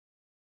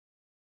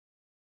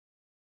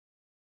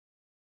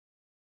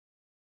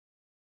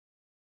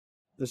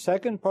The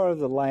second part of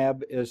the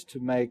lab is to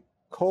make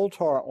coal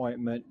tar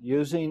ointment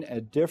using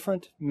a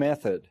different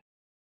method.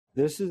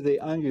 This is the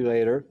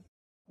Unguator.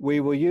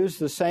 We will use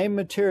the same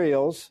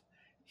materials.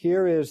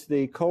 Here is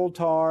the coal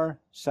tar,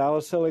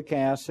 salicylic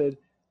acid,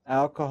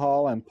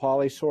 alcohol, and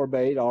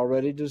polysorbate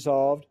already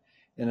dissolved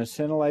in a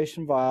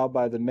scintillation vial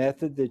by the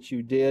method that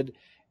you did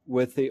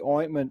with the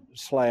ointment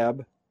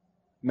slab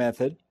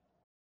method.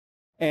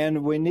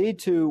 And we need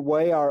to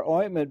weigh our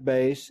ointment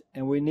base,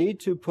 and we need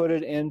to put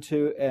it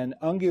into an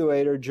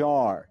Unguator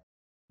jar.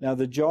 Now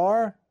the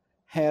jar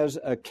has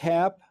a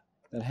cap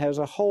that has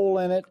a hole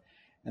in it,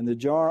 and the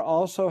jar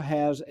also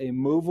has a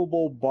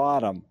movable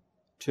bottom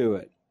to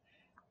it.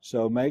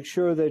 So make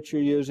sure that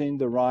you're using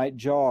the right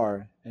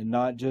jar and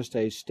not just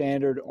a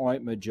standard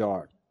ointment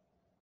jar.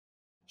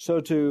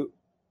 So to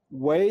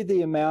weigh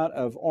the amount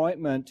of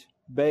ointment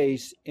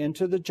base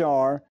into the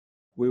jar,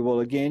 we will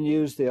again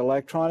use the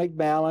electronic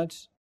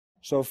balance.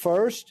 So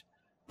first,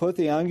 put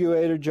the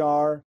Unguator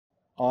jar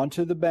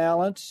onto the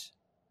balance,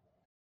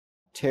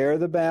 tare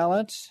the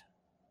balance,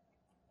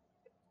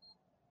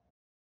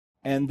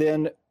 and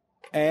then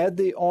add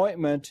the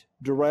ointment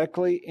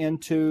directly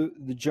into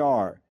the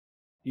jar.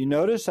 You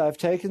notice I've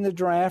taken the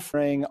draft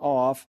ring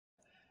off,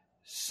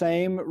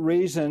 same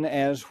reason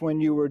as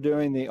when you were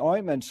doing the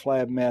ointment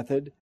slab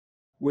method.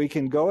 We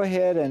can go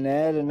ahead and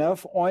add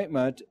enough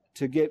ointment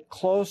to get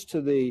close to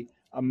the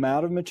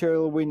amount of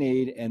material we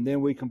need, and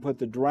then we can put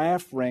the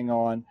draft ring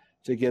on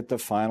to get the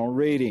final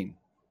reading.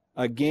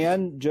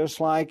 Again, just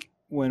like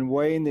when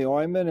weighing the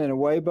ointment in a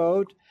weigh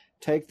boat,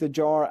 take the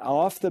jar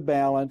off the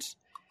balance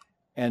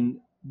and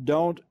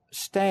don't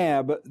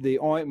stab the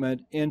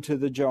ointment into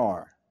the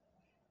jar.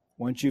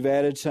 Once you've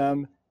added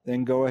some,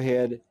 then go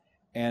ahead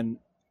and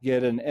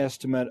get an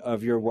estimate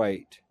of your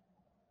weight.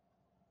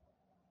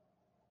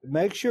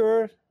 Make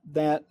sure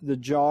that the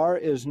jar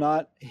is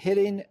not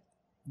hitting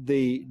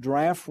the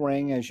draft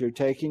ring as you're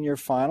taking your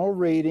final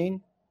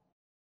reading.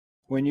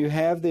 When you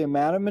have the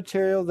amount of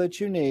material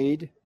that you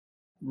need,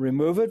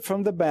 remove it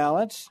from the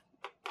balance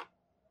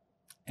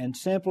and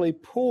simply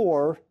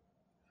pour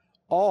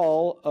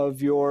all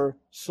of your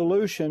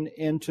solution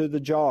into the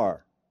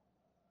jar.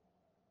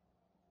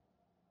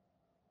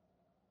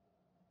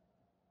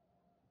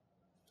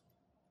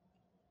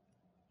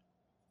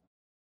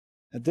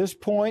 At this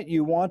point,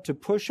 you want to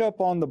push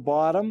up on the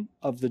bottom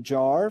of the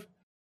jar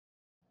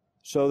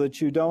so that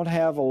you don't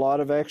have a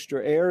lot of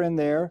extra air in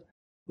there.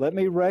 Let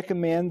me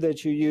recommend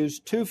that you use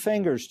 2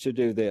 fingers to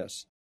do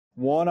this,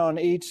 one on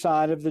each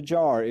side of the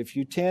jar. If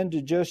you tend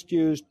to just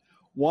use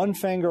one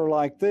finger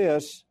like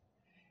this,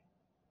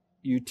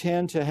 you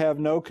tend to have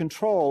no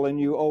control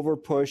and you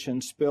overpush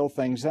and spill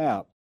things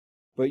out.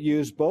 But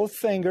use both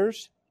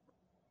fingers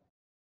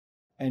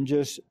and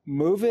just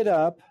move it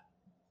up.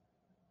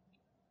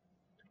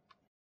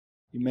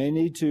 You may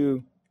need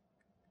to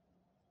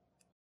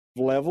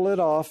level it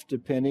off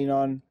depending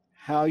on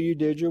how you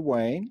did your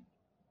weighing.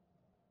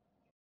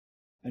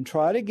 And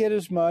try to get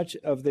as much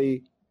of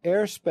the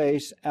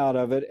airspace out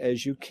of it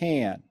as you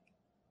can.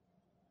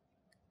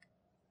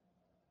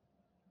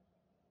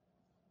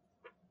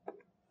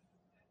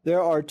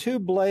 There are 2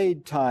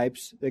 blade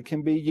types that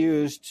can be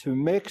used to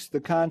mix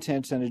the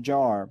contents in a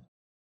jar.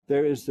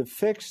 There is the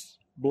fixed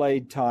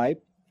blade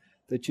type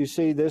that you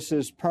see. This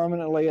is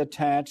permanently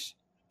attached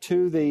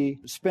to the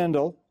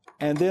spindle.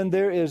 And then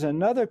there is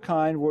another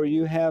kind where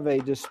you have a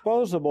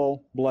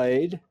disposable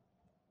blade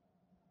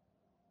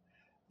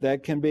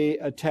that can be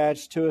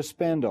attached to a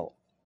spindle.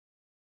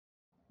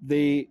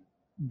 The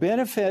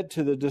benefit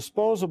to the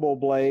disposable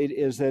blade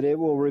is that it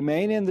will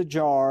remain in the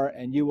jar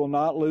and you will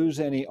not lose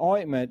any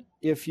ointment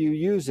if you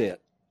use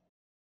it.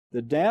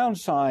 The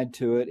downside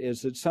to it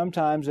is that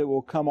sometimes it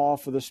will come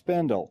off of the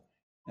spindle,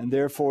 and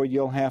therefore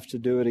you'll have to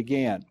do it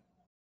again.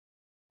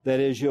 That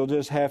is, you'll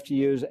just have to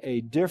use a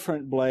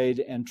different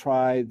blade and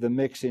try the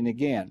mixing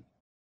again.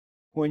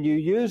 When you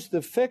use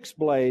the fixed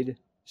blade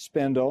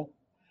spindle,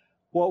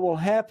 what will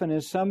happen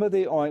is some of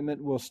the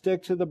ointment will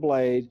stick to the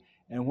blade,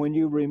 and when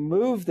you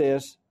remove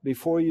this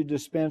before you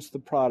dispense the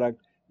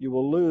product, you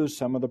will lose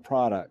some of the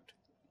product.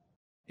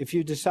 If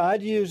you decide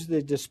to use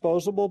the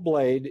disposable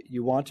blade,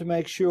 you want to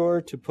make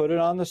sure to put it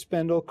on the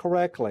spindle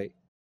correctly.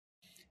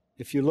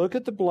 If you look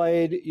at the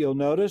blade, you'll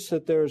notice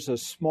that there's a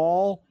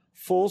small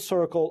full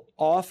circle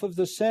off of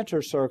the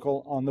center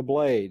circle on the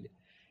blade,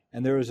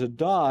 and there is a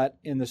dot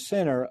in the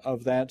center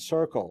of that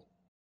circle.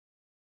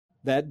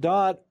 That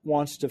dot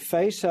wants to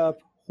face up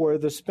where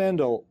the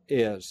spindle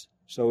is,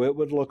 so it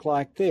would look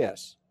like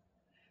this.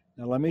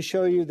 Now let me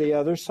show you the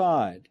other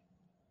side.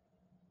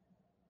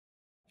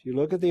 If you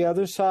look at the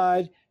other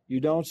side, you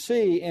don't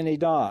see any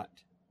dot.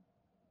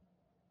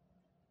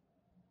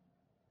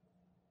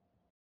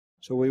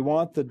 So we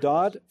want the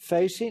dot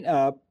facing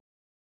up.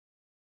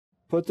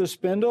 Put the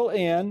spindle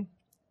in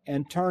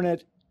and turn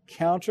it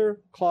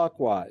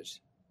counterclockwise.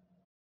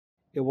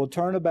 It will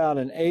turn about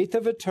 1/8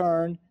 of a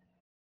turn.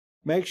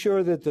 Make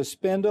sure that the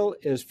spindle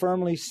is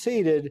firmly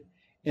seated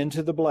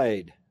into the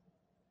blade.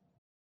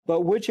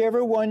 But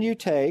whichever one you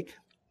take,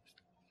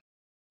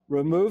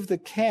 remove the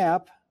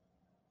cap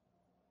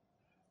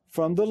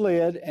from the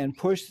lid and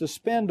push the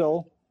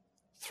spindle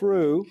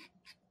through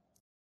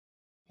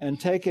and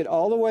take it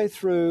all the way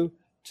through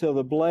till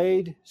the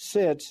blade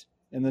sits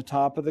in the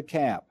top of the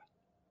cap.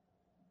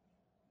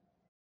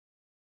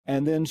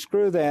 And then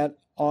screw that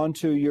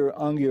onto your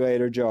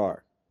unguator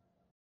jar.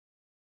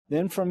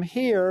 Then from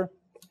here,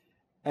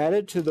 add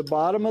it to the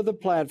bottom of the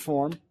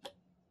platform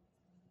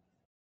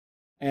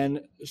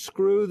and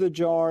screw the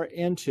jar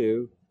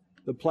into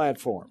the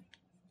platform.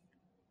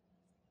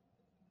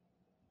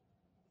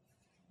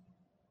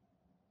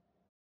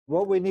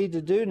 What we need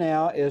to do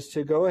now is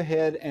to go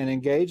ahead and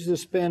engage the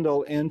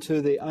spindle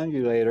into the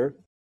ungulator.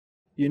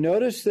 You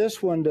notice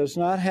this one does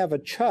not have a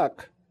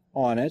chuck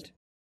on it,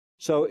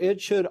 so it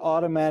should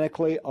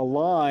automatically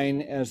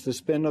align as the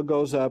spindle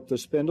goes up. The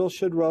spindle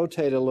should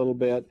rotate a little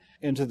bit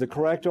into the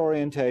correct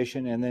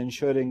orientation and then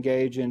should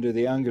engage into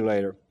the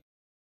ungulator.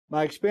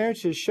 My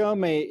experience has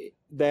shown me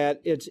that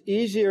it's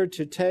easier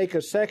to take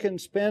a second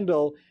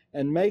spindle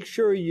and make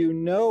sure you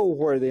know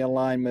where the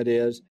alignment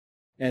is,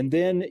 and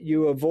then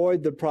you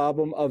avoid the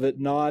problem of it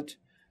not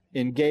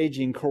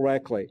engaging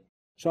correctly.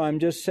 So I'm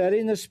just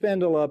setting the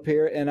spindle up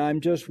here, and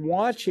I'm just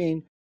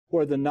watching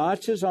where the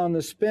notches on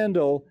the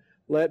spindle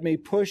let me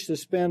push the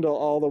spindle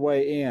all the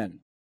way in.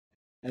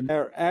 And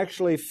they're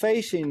actually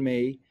facing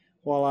me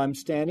while I'm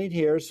standing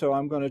here, so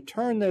I'm going to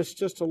turn this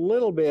just a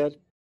little bit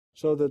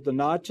so that the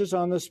notches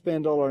on the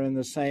spindle are in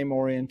the same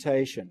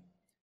orientation.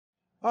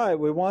 All right,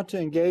 we want to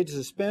engage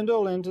the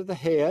spindle into the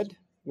head.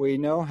 We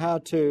know how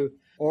to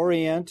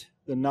orient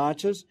the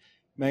notches.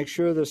 Make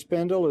sure the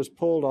spindle is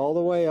pulled all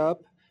the way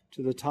up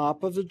to the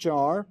top of the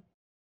jar.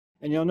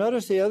 And you'll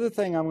notice the other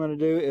thing I'm going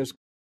to do is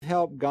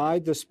help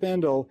guide the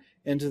spindle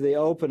into the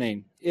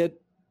opening.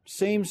 It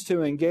seems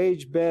to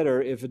engage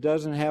better if it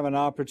doesn't have an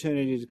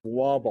opportunity to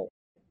wobble.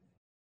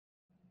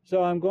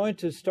 So I'm going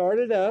to start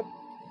it up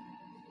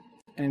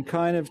and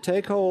kind of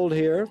take hold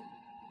here,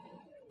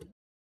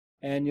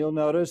 and you'll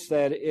notice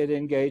that it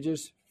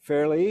engages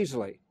fairly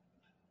easily.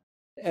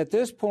 At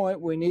this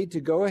point, we need to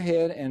go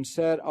ahead and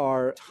set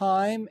our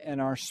time and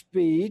our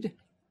speed.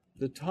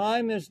 The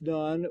time is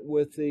done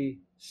with the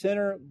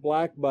center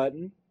black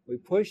button. We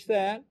push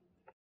that,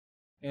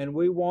 and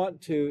we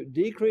want to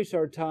decrease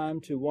our time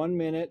to 1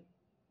 minute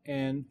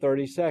and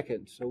 30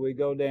 seconds. So we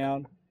go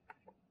down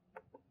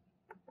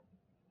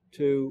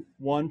to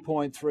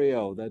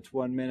 1.30. That's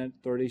 1 minute,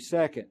 30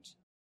 seconds.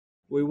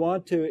 We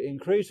want to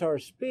increase our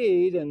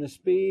speed, and the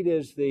speed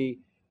is the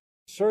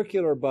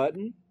circular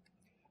button.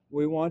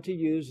 We want to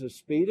use a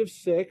speed of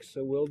 6,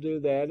 so we'll do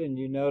that, and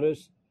you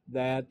notice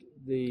that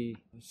the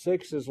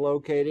 6 is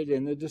located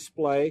in the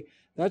display.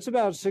 That's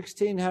about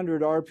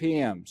 1,600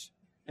 RPMs.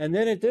 And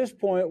then at this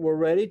point, we're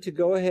ready to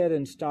go ahead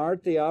and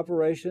start the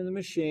operation of the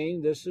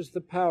machine. This is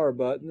the power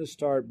button, the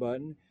start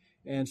button,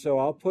 and so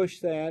I'll push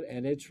that,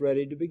 and it's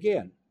ready to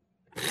begin.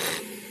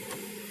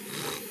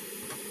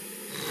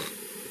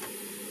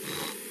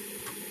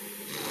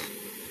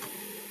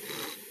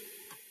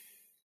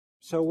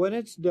 So when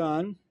it's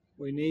done,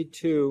 we need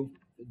to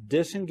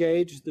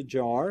disengage the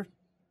jar.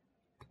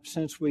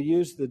 Since we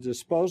use the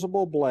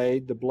disposable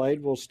blade, the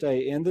blade will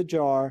stay in the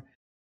jar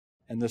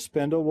and the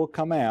spindle will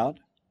come out.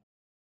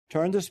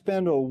 Turn the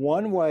spindle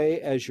one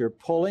way as you're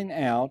pulling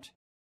out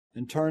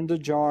and turn the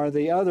jar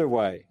the other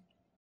way.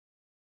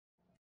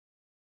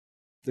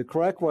 The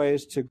correct way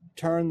is to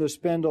turn the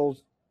spindle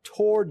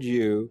toward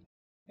you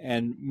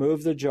and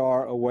move the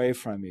jar away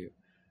from you.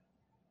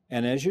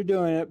 And as you're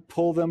doing it,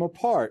 pull them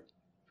apart.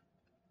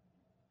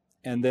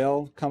 And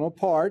they'll come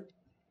apart.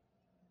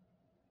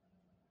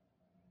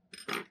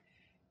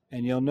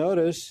 And you'll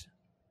notice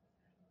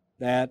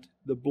that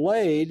the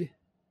blade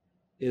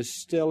is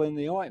still in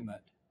the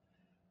ointment.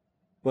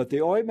 But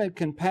the ointment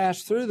can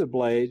pass through the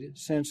blade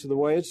since the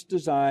way it's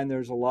designed,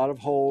 there's a lot of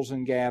holes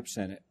and gaps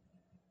in it.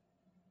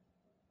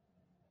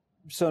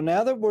 So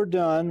now that we're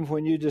done,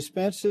 when you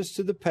dispense this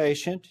to the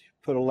patient,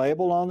 put a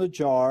label on the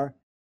jar,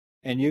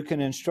 and you can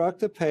instruct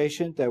the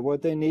patient that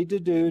what they need to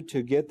do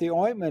to get the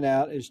ointment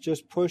out is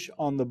just push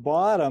on the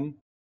bottom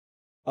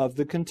of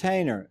the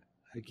container.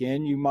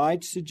 Again, you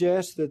might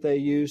suggest that they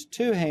use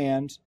 2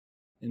 hands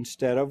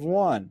instead of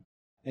 1,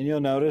 and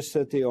you'll notice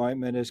that the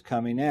ointment is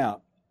coming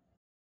out.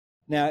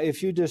 Now,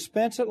 if you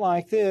dispense it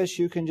like this,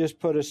 you can just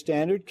put a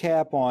standard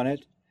cap on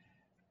it,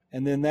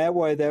 and then that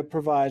way that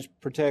provides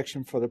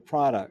protection for the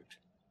product.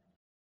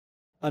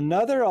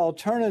 Another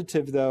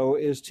alternative, though,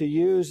 is to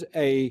use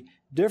a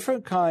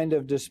different kind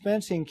of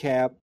dispensing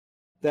cap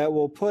that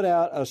will put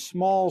out a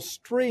small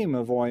stream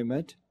of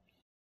ointment.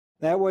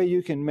 That way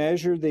you can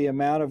measure the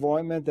amount of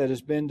ointment that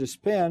has been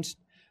dispensed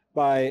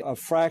by a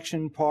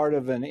fraction part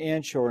of an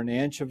inch or an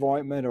inch of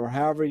ointment, or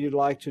however you'd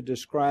like to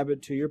describe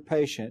it to your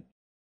patient.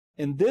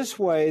 In this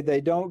way,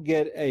 they don't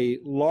get a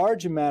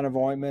large amount of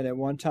ointment at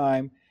one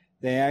time.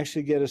 They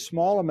actually get a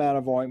small amount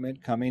of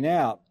ointment coming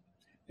out.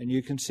 And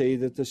you can see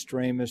that the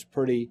stream is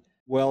pretty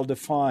well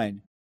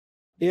defined.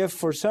 If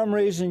for some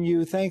reason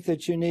you think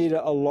that you need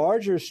a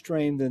larger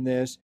stream than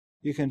this,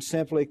 you can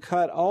simply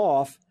cut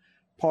off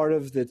part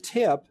of the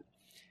tip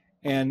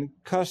and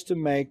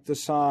custom make the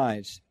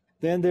size.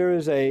 Then there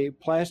is a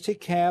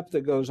plastic cap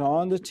that goes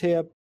on the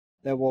tip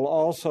that will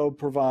also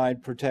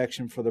provide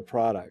protection for the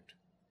product.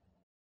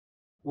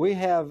 We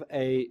have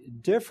a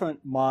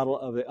different model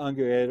of the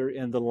Unguator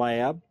in the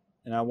lab,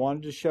 and I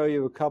wanted to show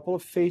you a couple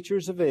of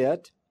features of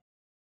it.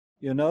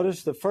 You'll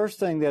notice the first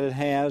thing that it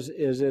has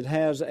is it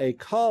has a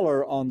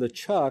collar on the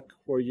chuck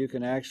where you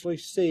can actually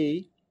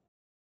see,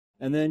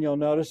 and then you'll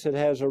notice it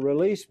has a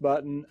release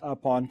button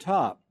up on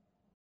top.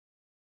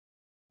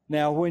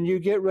 Now, when you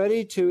get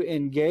ready to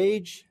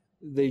engage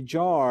the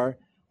jar,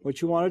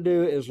 what you want to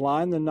do is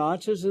line the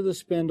notches of the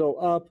spindle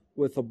up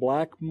with the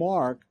black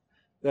mark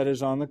that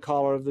is on the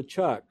collar of the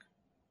chuck.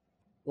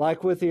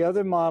 Like with the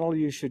other model,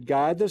 you should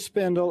guide the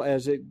spindle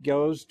as it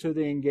goes to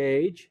the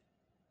engage.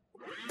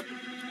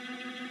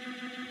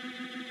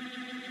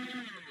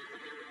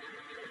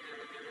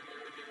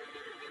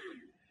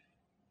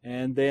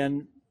 And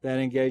then that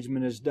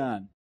engagement is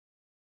done.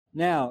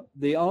 Now,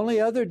 the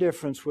only other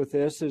difference with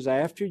this is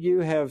after you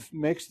have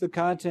mixed the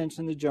contents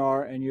in the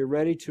jar and you're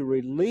ready to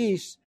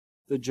release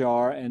the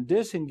jar and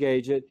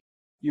disengage it,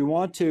 you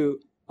want to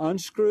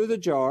unscrew the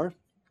jar,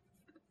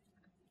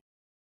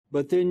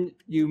 but then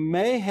you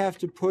may have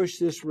to push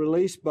this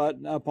release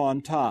button up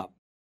on top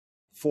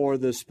for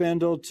the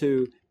spindle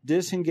to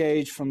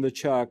disengage from the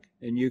chuck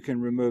and you can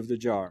remove the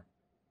jar.